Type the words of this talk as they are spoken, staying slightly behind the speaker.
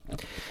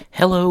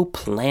Hello,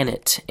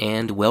 planet,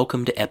 and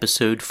welcome to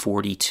episode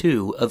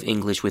 42 of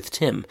English with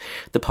Tim,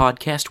 the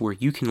podcast where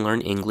you can learn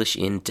English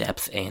in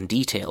depth and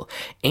detail,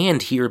 and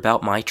hear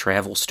about my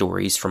travel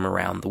stories from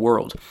around the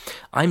world.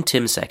 I'm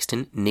Tim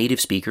Sexton,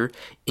 native speaker,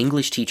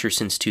 English teacher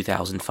since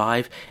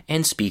 2005,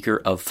 and speaker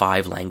of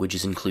 5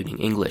 languages including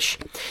English.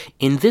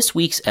 In this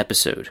week's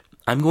episode,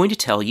 I'm going to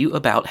tell you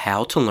about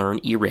how to learn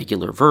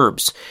irregular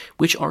verbs,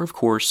 which are, of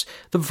course,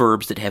 the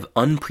verbs that have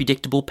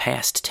unpredictable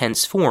past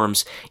tense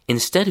forms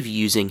instead of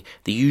using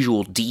the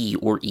usual D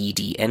or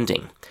ED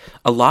ending.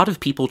 A lot of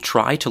people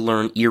try to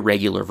learn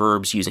irregular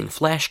verbs using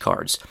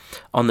flashcards.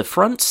 On the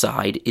front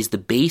side is the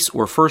base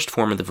or first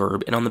form of the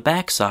verb, and on the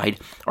back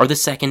side are the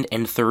second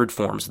and third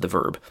forms of the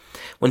verb.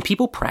 When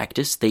people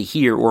practice, they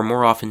hear or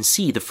more often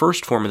see the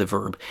first form of the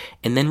verb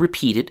and then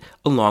repeat it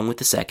along with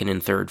the second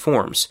and third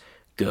forms.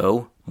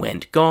 Go,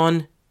 went,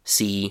 gone,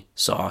 see,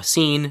 saw,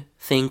 seen,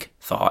 think,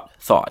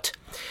 thought.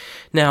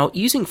 Now,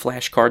 using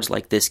flashcards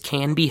like this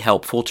can be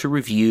helpful to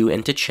review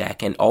and to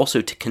check and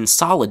also to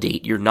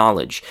consolidate your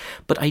knowledge,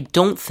 but I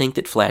don't think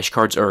that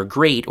flashcards are a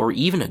great or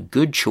even a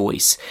good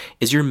choice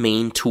as your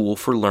main tool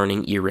for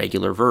learning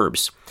irregular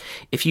verbs.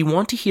 If you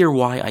want to hear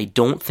why I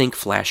don't think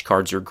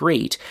flashcards are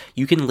great,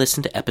 you can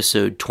listen to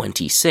episode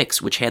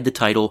 26, which had the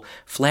title,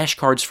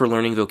 Flashcards for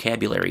Learning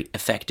Vocabulary,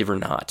 Effective or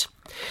Not.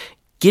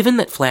 Given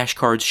that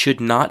flashcards should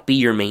not be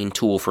your main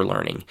tool for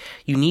learning,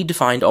 you need to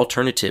find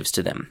alternatives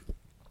to them.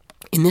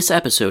 In this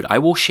episode, I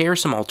will share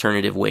some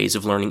alternative ways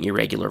of learning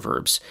irregular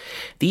verbs.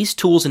 These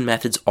tools and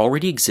methods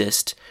already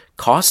exist,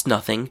 cost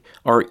nothing,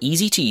 are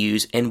easy to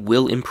use, and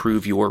will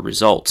improve your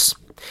results.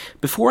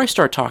 Before I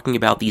start talking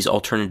about these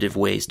alternative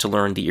ways to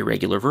learn the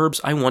irregular verbs,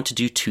 I want to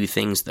do 2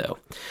 things though.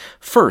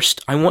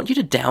 First, I want you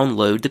to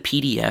download the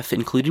PDF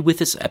included with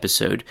this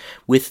episode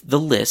with the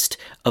list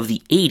of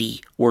the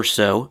 80 or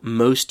so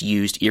most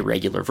used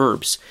irregular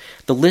verbs.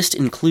 The list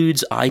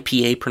includes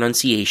IPA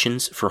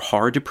pronunciations for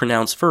hard to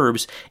pronounce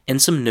verbs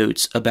and some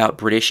notes about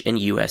British and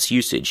US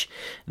usage.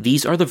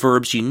 These are the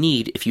verbs you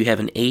need if you have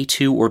an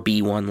A2 or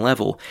B1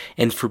 level,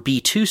 and for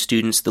B2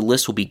 students, the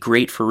list will be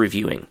great for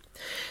reviewing.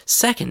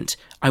 Second,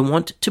 I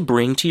want to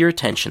bring to your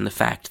attention the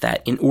fact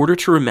that in order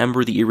to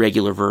remember the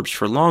irregular verbs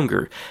for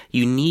longer,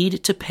 you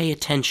need to pay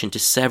attention to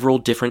several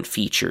different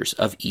features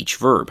of each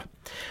verb.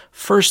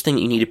 First thing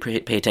you need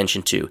to pay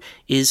attention to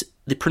is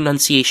the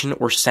pronunciation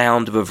or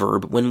sound of a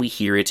verb when we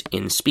hear it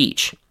in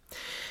speech.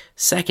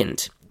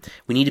 Second,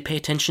 we need to pay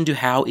attention to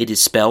how it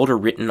is spelled or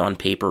written on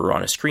paper or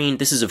on a screen.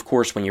 This is, of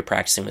course, when you're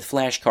practicing with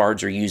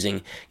flashcards or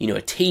using,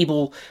 a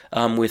table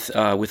with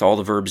all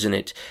the verbs in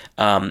it.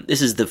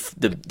 This is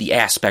the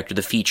aspect or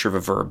the feature of a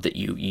verb that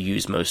you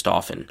use most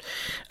often.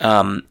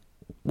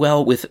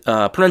 With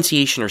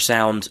pronunciation or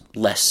sound,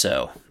 less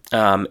so.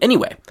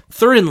 Anyway,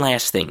 third and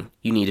last thing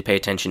you need to pay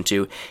attention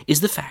to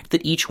is the fact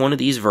that each one of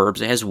these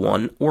verbs has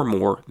one or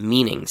more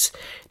meanings.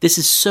 This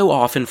is so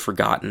often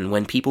forgotten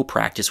when people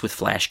practice with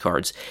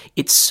flashcards.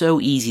 It's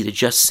so easy to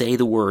just say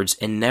the words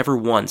and never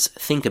once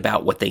think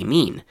about what they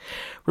mean.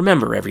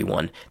 Remember,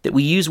 everyone, that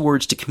we use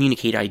words to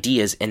communicate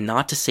ideas and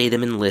not to say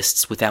them in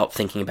lists without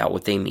thinking about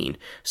what they mean.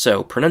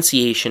 So,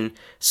 pronunciation,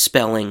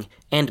 spelling,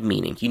 and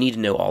meaning. You need to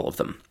know all of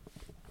them.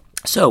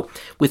 So,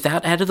 with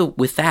that out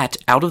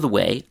of the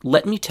way,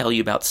 let me tell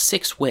you about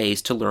 6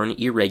 ways to learn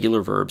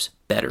irregular verbs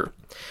better.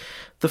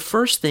 The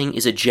first thing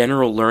is a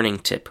general learning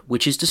tip,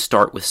 which is to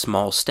start with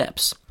small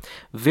steps.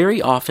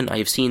 Very often I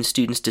have seen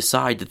students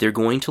decide that they're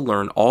going to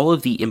learn all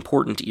of the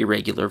important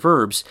irregular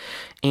verbs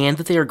and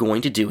that they are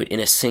going to do it in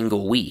a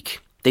single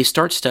week. They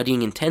start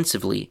studying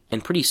intensively,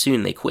 and pretty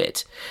soon they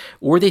quit.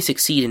 Or they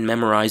succeed in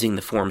memorizing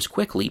the forms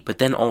quickly, but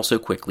then also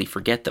quickly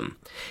forget them.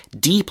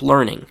 Deep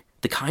learning,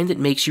 the kind that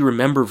makes you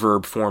remember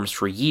verb forms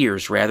for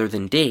years rather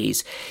than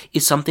days,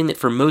 is something that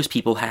for most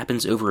people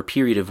happens over a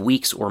period of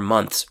weeks or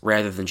months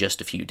rather than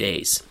just a few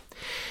days.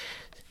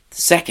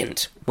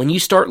 Second, when you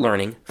start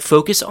learning,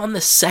 focus on the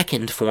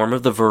second form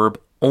of the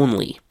verb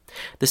only.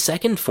 The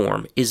second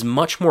form is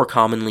much more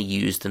commonly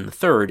used than the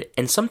third,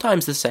 and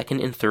sometimes the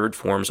second and third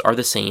forms are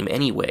the same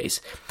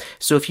anyways.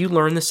 So if you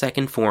learn the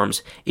second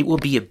forms, it will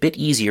be a bit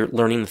easier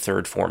learning the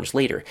third forms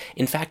later.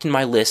 In fact, in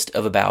my list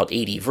of about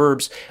 80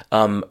 verbs,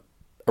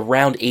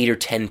 around 8 or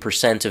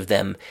 10% of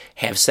them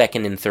have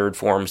second and third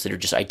forms that are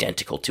just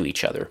identical to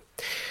each other.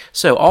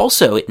 So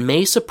also, it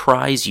may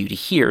surprise you to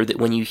hear that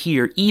when you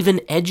hear even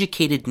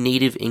educated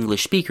native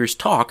English speakers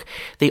talk,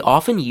 they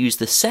often use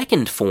the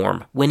second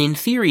form when in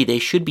theory they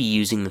should be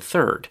using the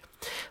third.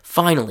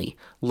 Finally,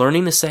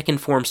 learning the second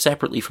form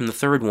separately from the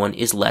third one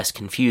is less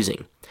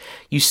confusing.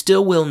 You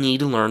still will need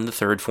to learn the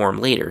third form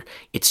later.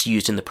 It's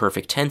used in the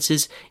perfect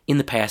tenses, in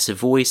the passive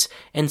voice,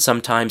 and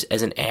sometimes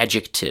as an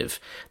adjective.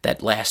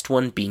 That last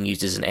one being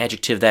used as an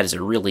adjective, that is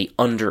a really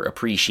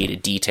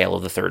underappreciated detail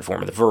of the third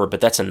form of the verb,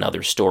 but that's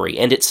another story.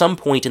 And at some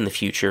point in the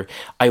future,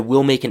 I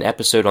will make an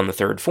episode on the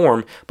third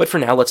form, but for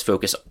now let's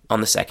focus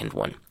on the second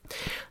one.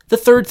 The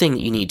third thing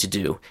that you need to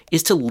do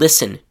is to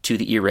listen to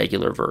the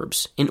irregular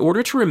verbs. In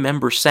order to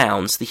remember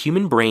sounds, the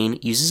human brain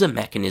uses a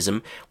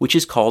mechanism which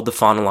is called the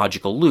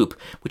phonological loop,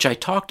 which I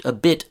talked a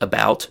bit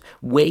about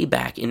way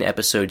back in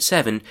episode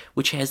 7,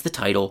 which has the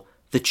title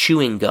The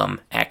Chewing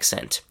Gum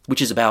Accent,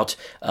 which is about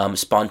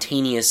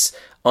spontaneous,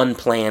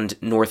 unplanned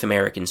North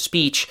American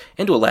speech,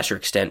 and to a lesser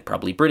extent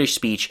probably British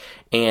speech,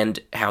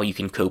 and how you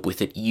can cope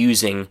with it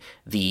using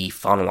the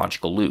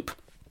phonological loop,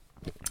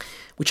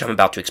 which I'm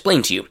about to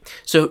explain to you.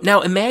 So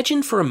now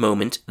imagine for a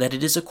moment that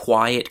it is a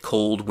quiet,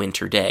 cold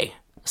winter day.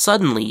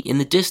 Suddenly, in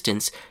the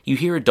distance, you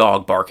hear a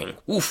dog barking,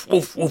 woof,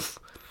 woof, woof.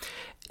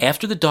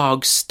 After the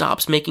dog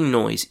stops making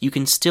noise, you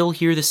can still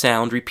hear the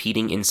sound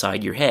repeating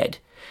inside your head.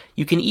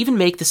 You can even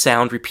make the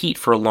sound repeat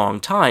for a long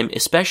time,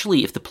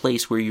 especially if the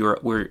place where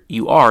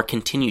you are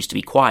continues to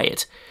be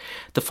quiet.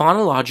 The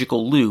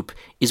phonological loop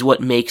is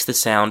what makes the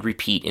sound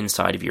repeat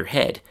inside of your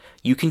head.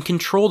 You can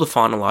control the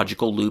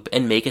phonological loop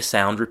and make a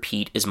sound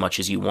repeat as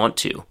much as you want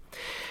to.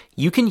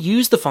 You can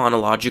use the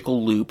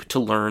phonological loop to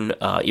learn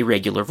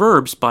irregular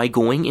verbs by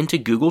going into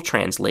Google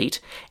Translate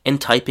and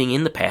typing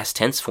in the past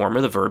tense form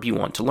of the verb you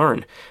want to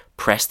learn.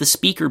 Press the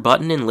speaker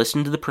button and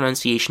listen to the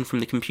pronunciation from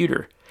the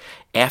computer.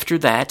 After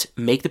that,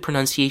 make the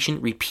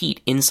pronunciation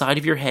repeat inside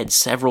of your head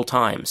several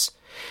times.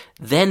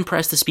 Then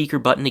press the speaker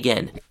button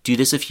again. Do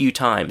this a few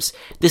times.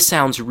 This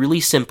sounds really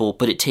simple,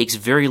 but it takes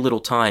very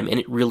little time, and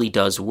it really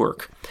does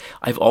work.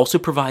 I've also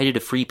provided a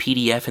free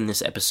PDF in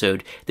this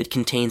episode that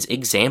contains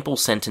example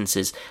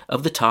sentences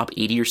of the top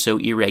 80 or so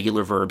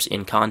irregular verbs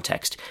in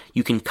context.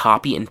 You can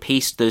copy and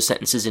paste those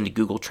sentences into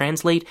Google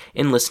Translate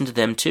and listen to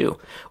them too.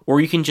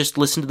 Or you can just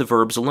listen to the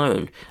verbs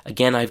alone.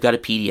 Again, I've got a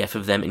PDF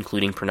of them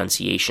including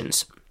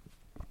pronunciations.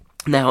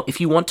 Now, if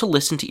you want to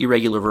listen to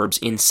irregular verbs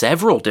in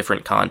several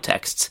different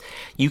contexts,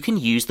 you can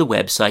use the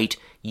website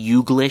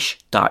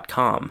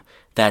youglish.com.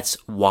 That's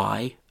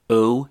youglish.com.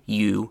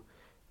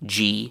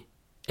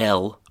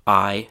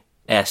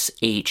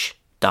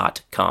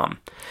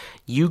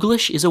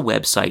 Youglish is a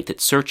website that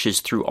searches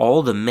through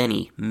all the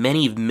many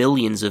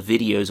millions of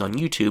videos on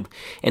YouTube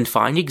and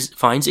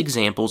finds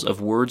examples of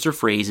words or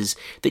phrases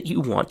that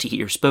you want to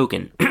hear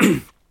spoken.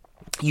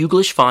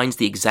 Youglish finds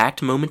the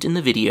exact moment in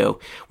the video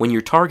when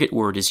your target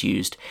word is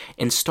used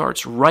and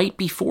starts right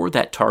before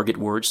that target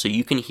word so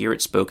you can hear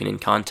it spoken in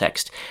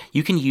context.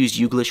 You can use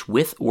Youglish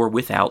with or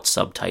without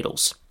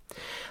subtitles.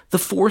 The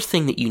fourth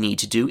thing that you need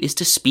to do is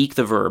to speak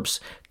the verbs.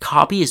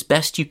 Copy as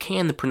best you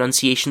can the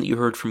pronunciation that you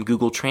heard from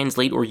Google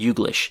Translate or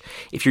Youglish.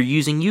 If you're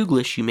using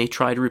Youglish, you may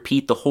try to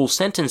repeat the whole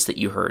sentence that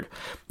you heard.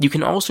 You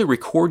can also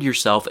record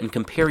yourself and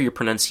compare your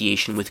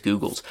pronunciation with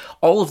Google's.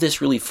 All of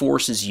this really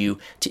forces you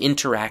to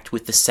interact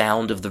with the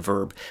sound of the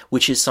verb,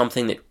 which is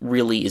something that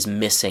really is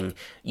missing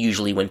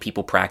usually when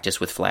people practice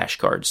with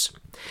flashcards.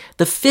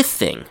 The fifth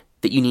thing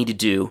that you need to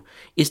do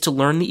is to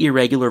learn the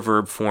irregular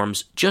verb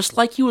forms just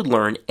like you would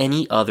learn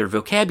any other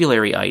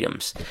vocabulary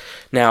items.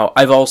 Now,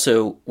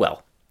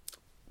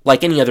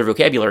 like any other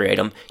vocabulary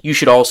item, you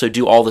should also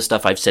do all the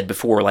stuff I've said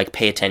before, like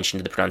pay attention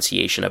to the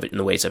pronunciation of it in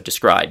the ways I've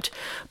described.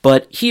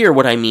 But here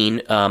what I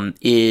mean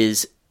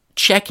is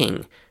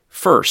checking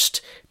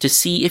first to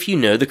see if you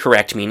know the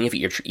correct meaning of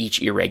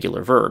each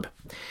irregular verb.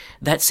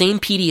 That same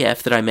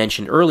PDF that I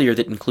mentioned earlier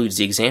that includes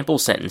the example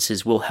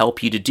sentences will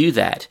help you to do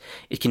that.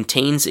 It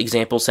contains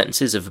example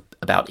sentences of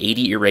about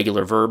 80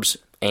 irregular verbs,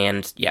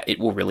 and it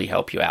will really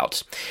help you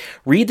out.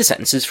 Read the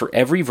sentences for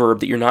every verb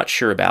that you're not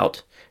sure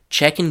about.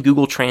 Check in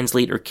Google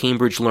Translate or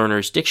Cambridge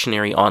Learner's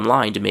Dictionary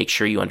online to make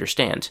sure you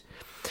understand.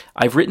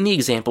 I've written the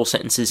example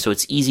sentences so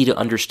it's easy to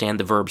understand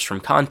the verbs from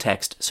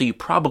context, so you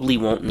probably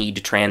won't need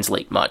to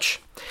translate much.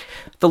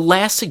 The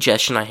last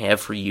suggestion I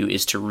have for you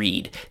is to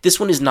read. This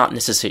one is not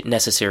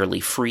necessarily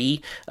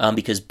free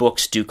because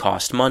books do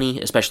cost money,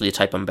 especially the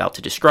type I'm about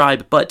to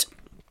describe, but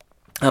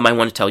I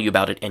want to tell you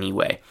about it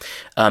anyway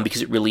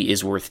because it really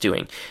is worth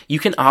doing. You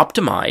can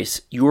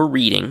optimize your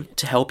reading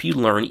to help you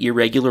learn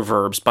irregular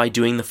verbs by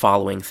doing the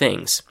following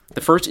things. The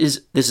first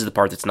is, this is the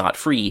part that's not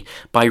free,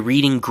 by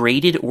reading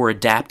graded or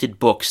adapted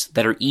books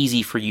that are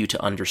easy for you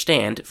to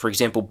understand. For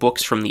example,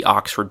 books from the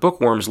Oxford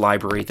Bookworms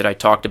library that I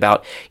talked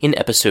about in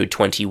episode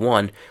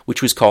 21,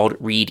 which was called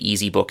Read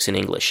Easy Books in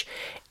English.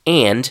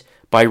 And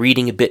by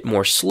reading a bit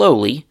more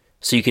slowly,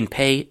 so you can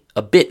pay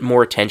a bit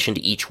more attention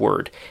to each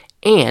word.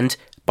 And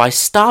by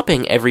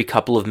stopping every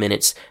couple of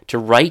minutes to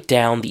write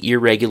down the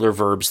irregular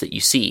verbs that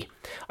you see.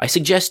 I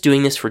suggest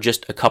doing this for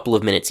just a couple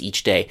of minutes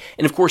each day.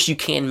 And of course, you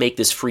can make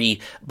this free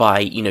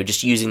by,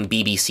 just using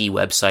the BBC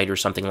website or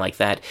something like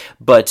that.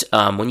 But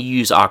when you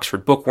use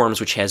Oxford Bookworms,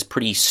 which has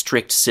pretty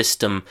strict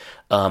system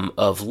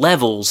of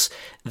levels,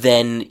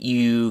 then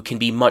you can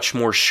be much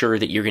more sure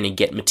that you're going to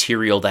get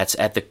material that's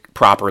at the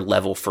proper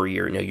level for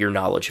your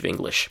knowledge of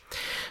English.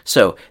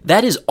 So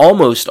that is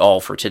almost all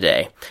for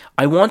today.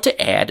 I want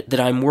to add that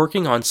I'm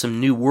working on some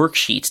new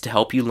worksheets to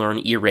help you learn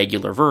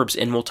irregular verbs,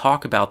 and we'll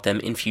talk about them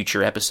in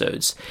future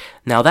episodes.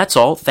 Now that's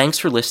all. Thanks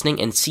for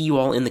listening, and see you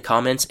all in the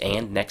comments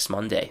and next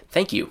Monday.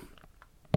 Thank you.